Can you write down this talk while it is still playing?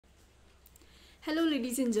Hello,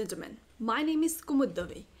 ladies and gentlemen. My name is Kumud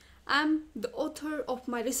Dave. I am the author of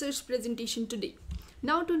my research presentation today.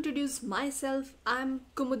 Now, to introduce myself, I am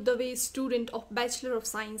Kumud Dave, student of Bachelor of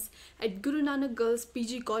Science at Guru Nanak Girls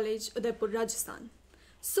PG College, Udaipur, Rajasthan.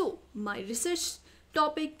 So, my research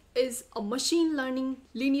topic is a machine learning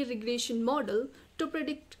linear regression model to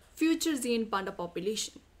predict future Zain panda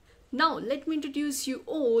population. Now, let me introduce you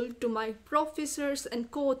all to my professors and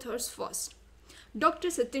co-authors first. Dr.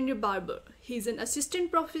 Satyendra Barber, he is an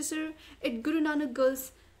assistant professor at Guru Nanak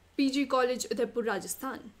Girls PG College, Udaipur,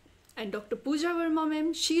 Rajasthan. And Dr. Pooja Verma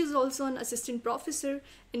ma'am, she is also an assistant professor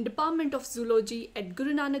in Department of Zoology at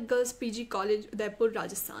Guru Nanak Girls PG College, Udaipur,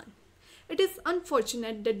 Rajasthan. It is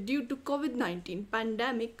unfortunate that due to COVID-19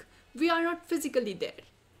 pandemic, we are not physically there.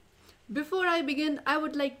 Before I begin, I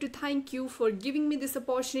would like to thank you for giving me this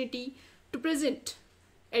opportunity to present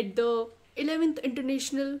at the 11th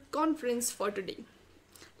International Conference for today.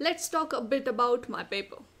 Let's talk a bit about my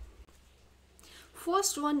paper.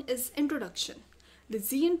 First one is introduction. The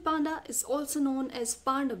Zain panda is also known as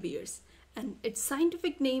panda bears and its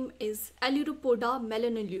scientific name is Ailuropoda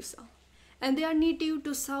melanolusa, and they are native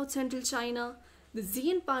to South Central China. The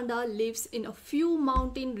Zain panda lives in a few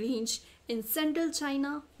mountain range in central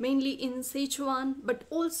China, mainly in Sichuan, but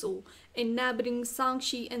also in neighboring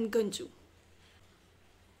Shaanxi and Gansu.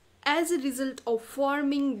 As a result of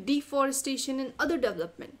farming, deforestation and other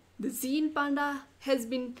development, the Zain panda has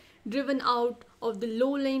been driven out of the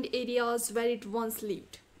lowland areas where it once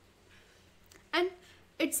lived. And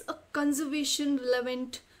it's a conservation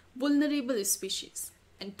relevant vulnerable species.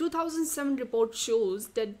 And 2007 report shows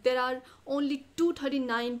that there are only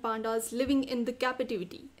 239 pandas living in the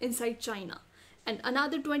captivity inside China and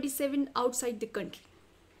another 27 outside the country.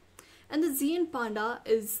 And the Zain panda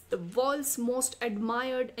is the world's most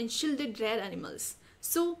admired and shielded rare animals.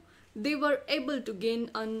 So they were able to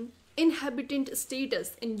gain an inhabitant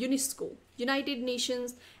status in UNESCO, United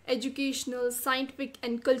Nations Educational, Scientific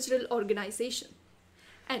and Cultural Organization.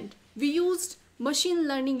 And we used machine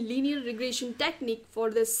learning linear regression technique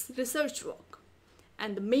for this research work.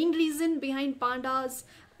 And the main reason behind pandas'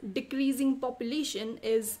 decreasing population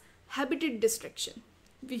is habitat destruction.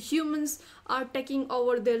 We humans are taking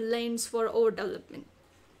over their lands for overdevelopment.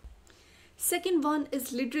 Second one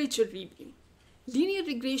is literature review. Linear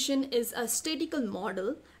regression is a statistical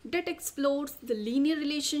model that explores the linear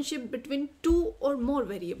relationship between two or more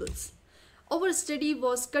variables. Our study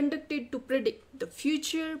was conducted to predict the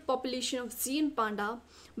future population of Zain panda,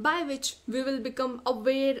 by which we will become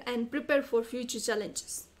aware and prepare for future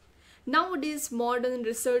challenges. Nowadays, modern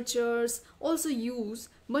researchers also use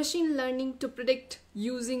machine learning to predict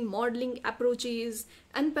using modeling approaches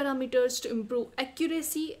and parameters to improve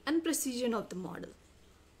accuracy and precision of the model.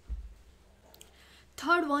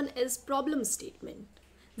 Third one is problem statement.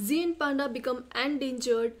 Zain panda became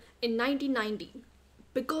endangered in 1990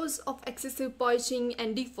 because of excessive poaching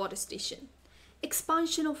and deforestation.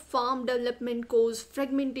 Expansion of farm development caused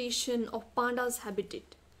fragmentation of panda's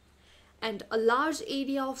habitat. And a large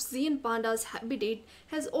area of Zain panda's habitat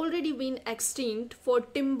has already been extinct for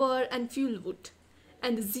timber and fuel wood.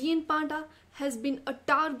 And the Zain panda has been a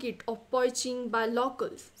target of poaching by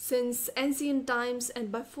locals since ancient times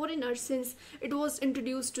and by foreigners since it was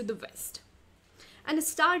introduced to the West. And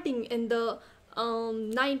starting in the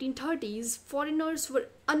 1930s, foreigners were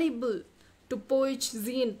unable to poach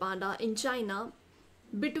Zain panda in China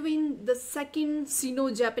between the Second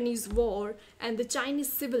Sino-Japanese War and the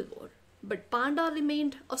Chinese Civil War. But panda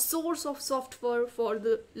remained a source of soft fur for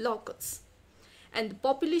the locals. And the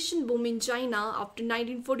population boom in China after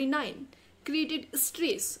 1949 created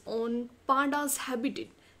stress on panda's habitat,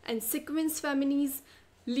 and sequence famines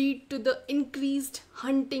lead to the increased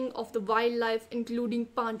hunting of the wildlife including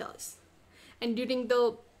pandas. And during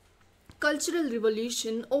the Cultural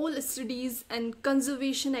Revolution, all studies and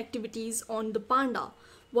conservation activities on the panda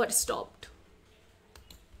were stopped.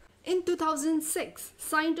 In 2006,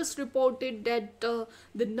 scientists reported that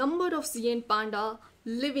the number of Zain panda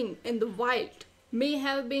living in the wild may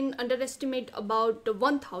have been underestimated about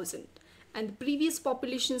 1,000, and the previous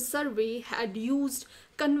population survey had used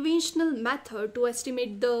conventional method to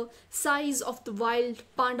estimate the size of the wild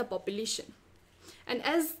panda population. And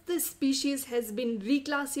as the species has been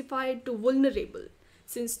reclassified to vulnerable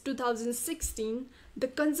since 2016, the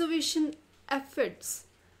conservation efforts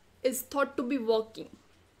is thought to be working.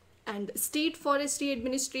 And the State Forestry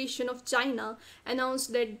Administration of China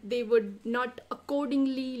announced that they would not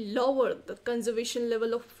accordingly lower the conservation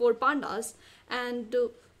level for pandas and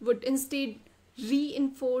would instead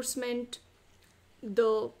reinforcement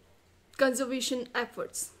the conservation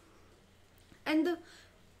efforts. And the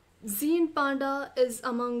Zein panda is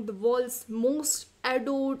among the world's most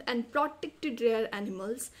adored and protected rare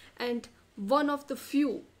animals and one of the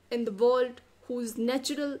few in the world whose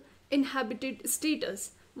natural inhabited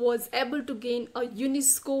status was able to gain a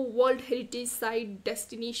UNESCO World Heritage Site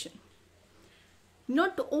designation.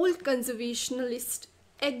 Not all conservationists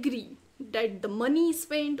agree that the money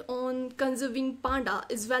spent on conserving panda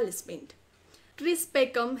is well spent. Chris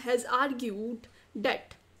Peckham has argued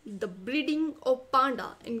that the breeding of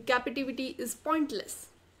panda in captivity is pointless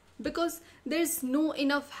because there is no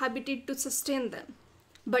enough habitat to sustain them.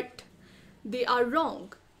 But they are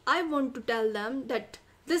wrong. I want to tell them that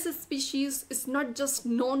this species is not just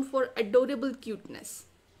known for adorable cuteness,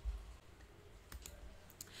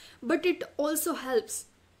 but it also helps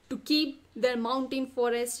to keep their mountain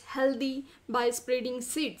forest healthy by spreading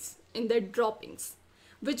seeds in their droppings,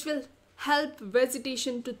 which will help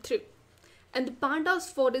vegetation to thrive. And the panda's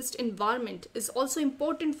forest environment is also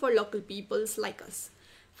important for local peoples like us,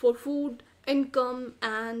 for food, income,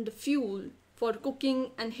 and fuel for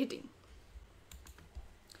cooking and heating.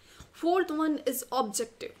 Fourth one is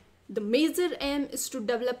objective. The major aim is to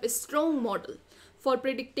develop a strong model for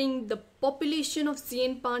predicting the population of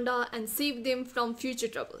Zein panda and save them from future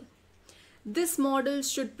trouble. This model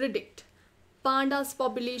should predict panda's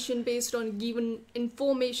population based on given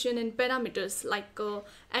information and parameters like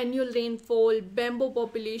annual rainfall, bamboo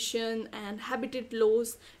population and habitat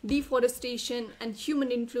loss, deforestation and human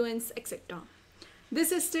influence, etc.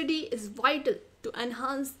 This study is vital to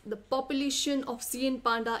enhance the population of Zein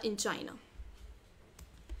panda in China.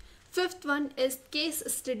 Fifth one is case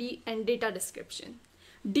study and data description.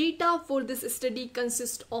 Data for this study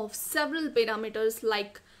consists of several parameters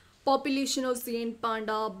like population of Zein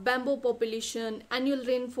panda, bamboo population, annual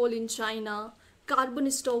rainfall in China, carbon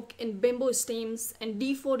stock in bamboo stems, and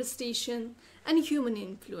deforestation and human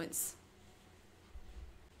influence.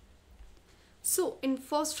 So in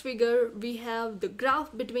first figure we have the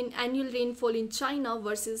graph between annual rainfall in China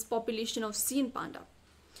versus population of Zein panda.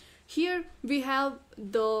 Here we have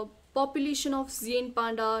the population of Zein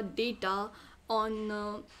panda data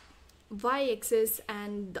on y-axis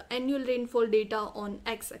and the annual rainfall data on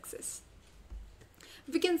x-axis.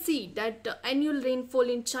 We can see that the annual rainfall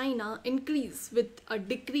in China increased with a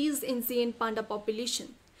decrease in Zein panda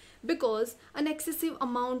population because an excessive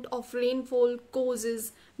amount of rainfall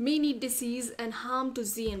causes many disease and harm to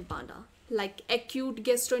Zein panda like acute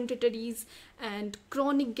gastroenteritis and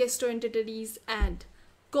chronic gastroenteritis and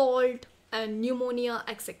cold and pneumonia,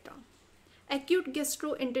 etc. Acute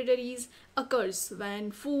gastroenteritis occurs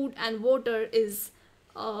when food and water is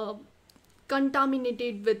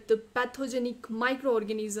contaminated with the pathogenic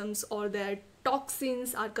microorganisms or their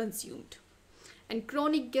toxins are consumed. And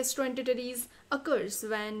chronic gastroenteritis occurs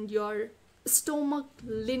when your stomach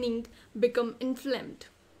lining become inflamed.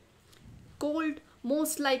 Cold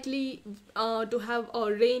most likely to have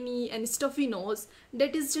a rainy and stuffy nose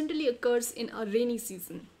that is generally occurs in a rainy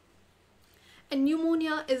season. And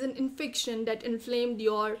pneumonia is an infection that inflamed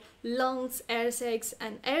your lungs, air sacs,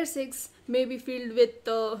 and air sacs may be filled with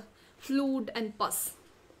fluid and pus.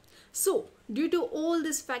 So, due to all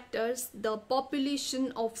these factors, the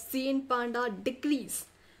population of Zein panda decrease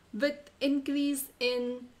with increase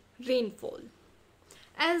in rainfall.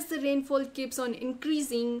 As the rainfall keeps on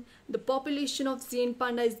increasing, the population of Zein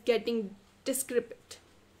panda is getting decrepit.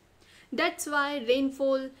 That's why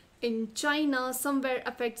rainfall in China somewhere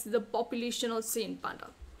affects the population of Zein panda.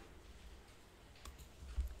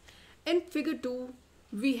 In figure 2,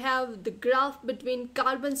 we have the graph between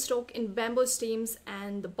carbon stock in bamboo stems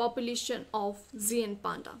and the population of Zein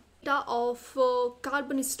panda. Data of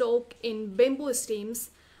carbon stock in bamboo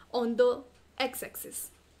stems on the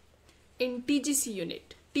x-axis in TGC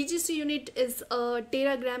unit. TGC unit is a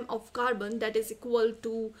teragram of carbon that is equal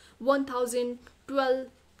to 1012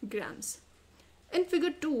 grams. In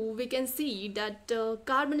figure 2, we can see that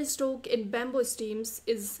carbon stock in bamboo stems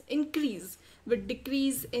is increased with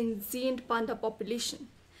decrease in Zein panda population.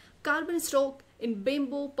 Carbon stock in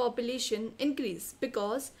bamboo population increase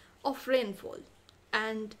because of rainfall,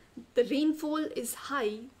 and the rainfall is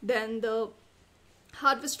high, then the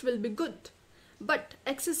harvest will be good. But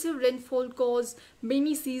excessive rainfall cause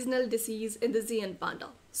many seasonal disease in the Zein panda.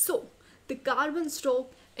 So the carbon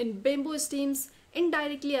stock in bamboo stems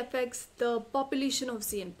indirectly affects the population of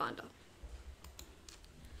Zein panda.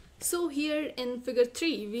 So here in figure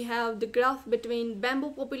 3 we have the graph between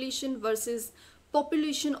bamboo population versus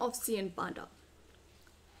population of Zein panda.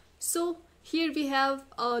 So here we have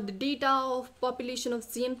the data of population of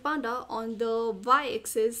Zein panda on the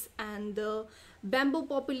y-axis and the bamboo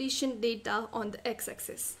population data on the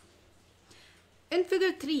x-axis. In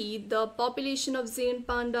figure 3, the population of Zain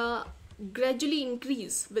panda gradually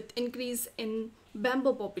increase with increase in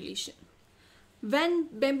bamboo population. When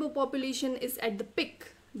bamboo population is at the peak,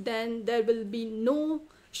 then there will be no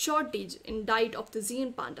shortage in diet of the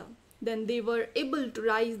Zain panda. Then they were able to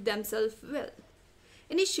rise themselves well.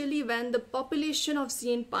 Initially, when the population of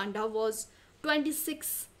Zain panda was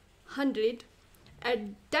 2600, at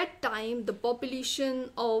that time the population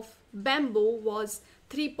of bamboo was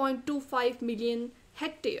 3.25 million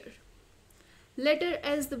hectare. Later,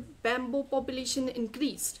 as the bamboo population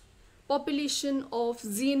increased, population of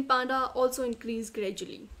Zain panda also increased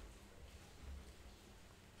gradually.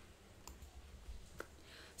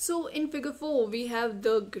 So in figure 4, we have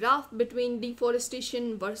the graph between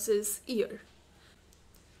deforestation versus year.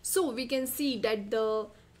 So we can see that the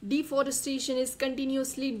deforestation is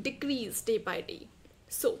continuously decreased day by day.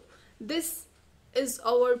 So this is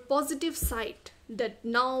our positive side, that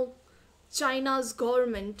now China's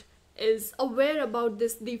government is aware about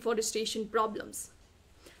this deforestation problems.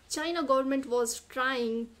 China government was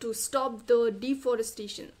trying to stop the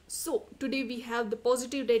deforestation. So today we have the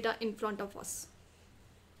positive data in front of us.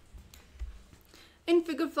 In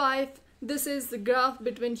figure 5, this is the graph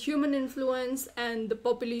between human influence and the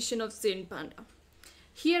population of Zain panda.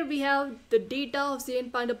 Here we have the data of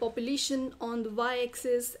Zain panda population on the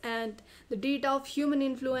y-axis and the data of human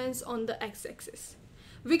influence on the x-axis.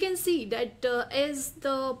 We can see that as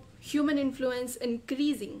the human influence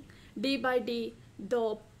increasing day by day,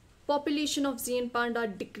 the population of Zain panda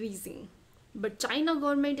decreasing. But China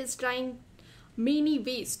government is trying many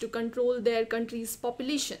ways to control their country's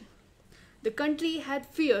population. The country had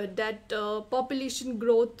feared that population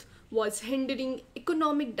growth was hindering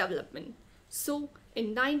economic development. So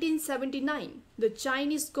in 1979, the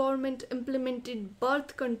Chinese government implemented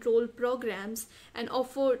birth control programs and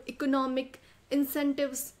offered economic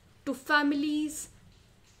incentives to families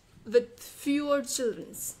with fewer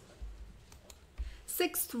children.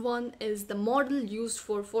 Sixth one is the model used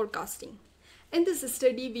for forecasting. In this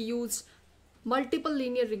study, we used multiple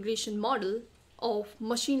linear regression model of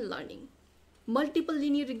machine learning. Multiple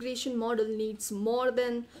linear regression model needs more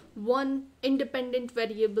than one independent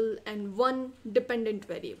variable and one dependent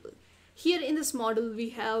variable. Here in this model, we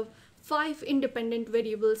have 5 independent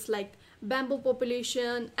variables like bamboo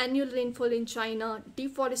population, annual rainfall in China,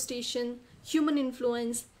 deforestation, human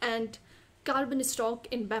influence, and carbon stock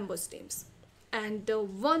in bamboo stems. And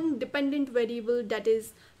one dependent variable, that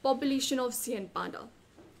is population of Zain panda.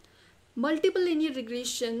 Multiple linear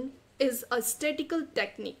regression is a statistical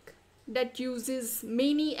technique that uses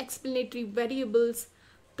many explanatory variables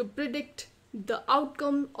to predict the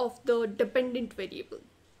outcome of the dependent variable.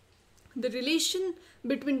 The relation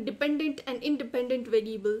between dependent and independent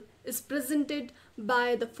variable is presented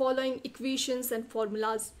by the following equations and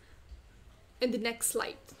formulas in the next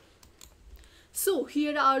slide. So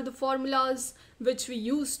here are the formulas which we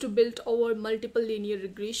use to build our multiple linear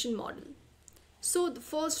regression model. So the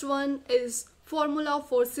first one is formula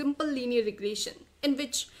for simple linear regression, in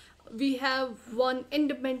which we have one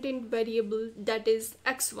independent variable, that is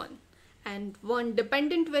x1, and one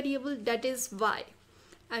dependent variable, that is y,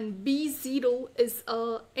 and b0 is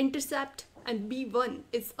a intercept and b1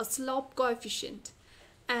 is a slope coefficient.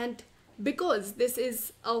 And because this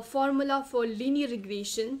is a formula for linear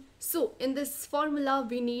regression, so in this formula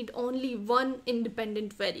we need only one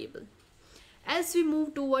independent variable. As we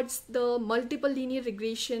move towards the multiple linear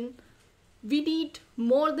regression, we need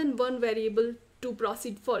more than one variable to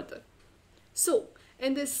proceed further. So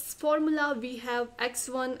in this formula we have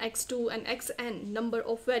x1, x2 and xn number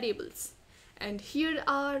of variables, and here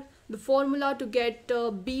are the formula to get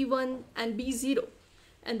b1 and b0,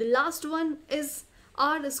 and the last one is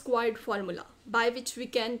R squared formula, by which we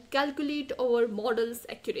can calculate our model's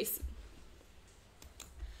accuracy.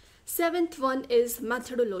 Seventh one is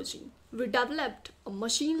methodology. We developed a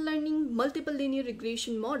machine learning multiple linear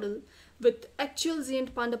regression model with actual Zain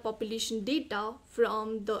panda population data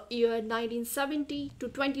from the year 1970 to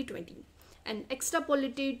 2020 and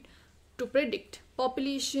extrapolated to predict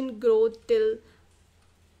population growth till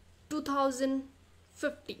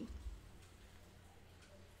 2050.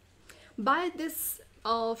 By this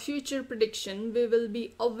future prediction, we will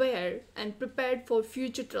be aware and prepared for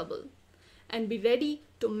future trouble and be ready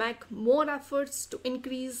to make more efforts to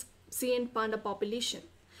increase Zain panda population.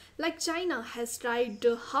 Like China has tried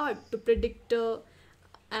hard to predict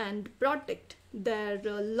and protect their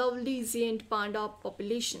lovely Zain panda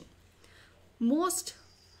population. Most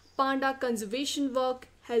panda conservation work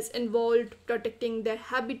has involved protecting their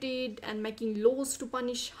habitat and making laws to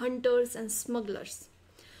punish hunters and smugglers.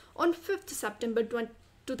 On 5th September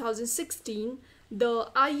 2016,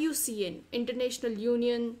 the IUCN, International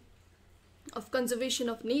Union of Conservation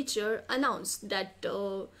of Nature, announced that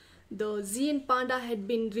the Xian panda had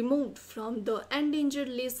been removed from the endangered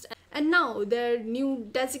list and now their new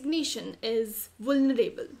designation is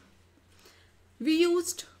vulnerable. We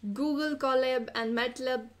used Google Colab and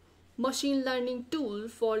MATLAB machine learning tool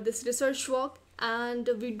for this research work, and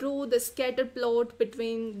we drew the scatter plot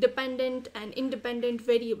between dependent and independent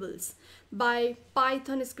variables by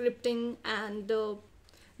Python scripting. And the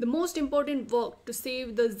most important work to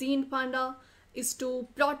save the Xian panda is to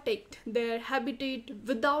protect their habitat.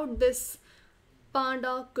 Without this,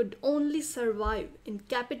 panda could only survive in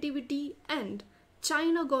captivity, and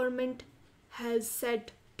China government has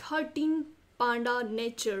set 13 panda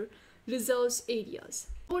nature reserves areas.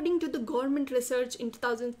 According to the government research in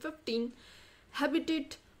 2015,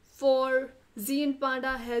 habitat for Xian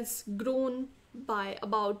panda has grown by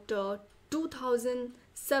about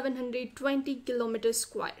 2,720 kilometers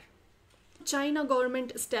square. China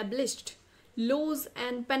government established laws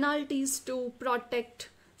and penalties to protect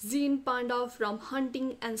Xian panda from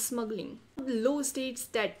hunting and smuggling. The law states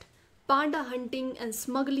that panda hunting and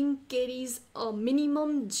smuggling carries a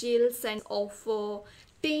minimum jail sentence of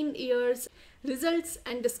 10 years. Results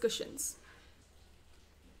and discussions.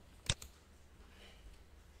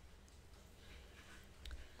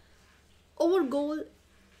 Our goal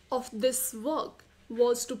of this work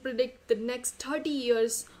was to predict the next 30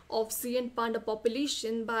 years of Xian panda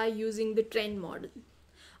population by using the trend model.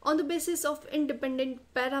 On the basis of independent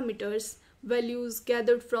parameters, values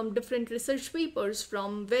gathered from different research papers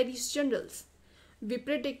from various journals, we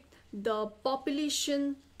predict the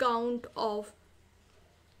population count of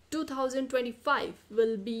 2025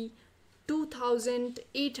 will be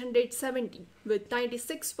 2,870 with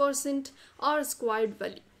 96% R squared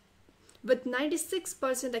value. With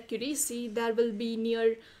 96% accuracy, there will be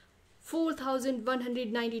near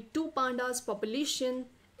 4,192 pandas population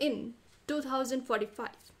in 2045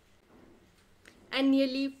 and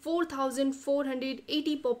nearly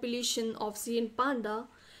 4,480 population of Xian panda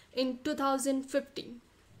in 2050.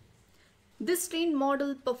 This trained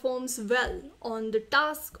model performs well on the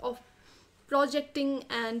task of projecting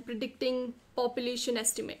and predicting population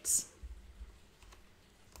estimates.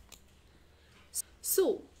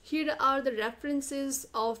 So, here are the references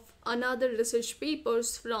of another research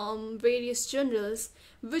papers from various journals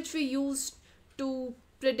which we used to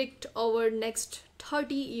predict our next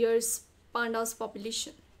 30 years pandas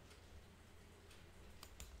population.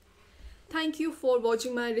 Thank you for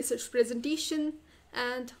watching my research presentation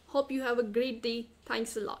and hope you have a great day.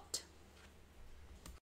 Thanks a lot.